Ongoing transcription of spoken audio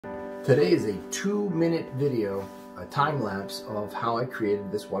Today is a 2-minute video, a time lapse of how I created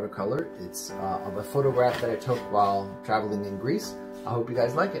this watercolor. It's of a photograph that I took while traveling in Greece. I hope you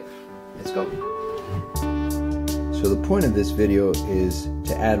guys like it. Let's go. So the point of this video is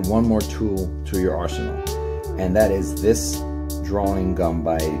to add one more tool to your arsenal, and that is this drawing gum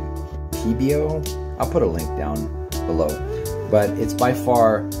by Pebeo. I'll put a link down below, but it's by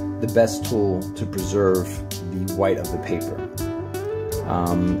far the best tool to preserve the white of the paper.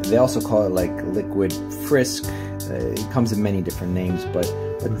 They also call it like liquid frisk. It comes in many different names, but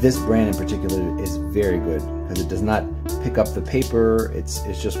this brand in particular is very good because it does not pick up the paper. It's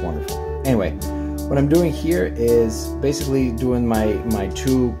just wonderful. Anyway, what I'm doing here is basically doing my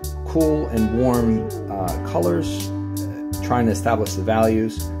two cool and warm colors, trying to establish the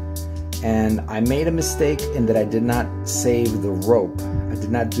values. And I made a mistake in that I did not save the rope. I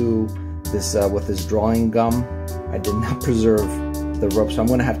did not do this with this drawing gum. I did not preserve the rope, so I'm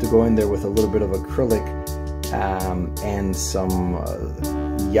going to have to go in there with a little bit of acrylic and some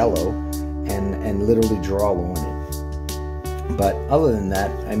yellow and literally draw on it. But other than that,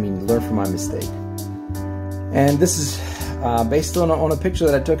 I mean, learn from my mistake. And this is based on a picture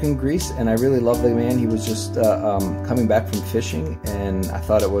that I took in Greece, and I really love the man. He was just coming back from fishing, and I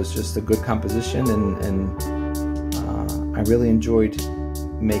thought it was just a good composition, and I really enjoyed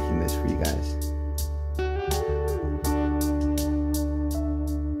making this for you guys.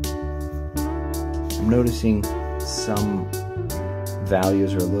 I'm noticing some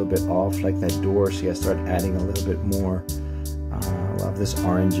values are a little bit off, like that door, so I start adding a little bit more of this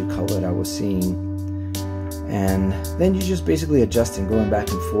orangey color that I was seeing. And then you just basically adjusting, going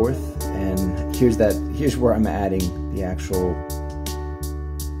back and forth, and here's where I'm adding the actual,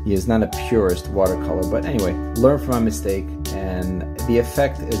 it's not a purist watercolor, but anyway, learn from my mistake, and the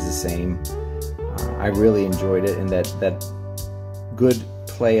effect is the same. I really enjoyed it, and that good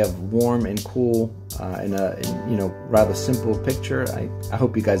play of warm and cool in a rather simple picture. I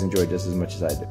hope you guys enjoyed just as much as I did.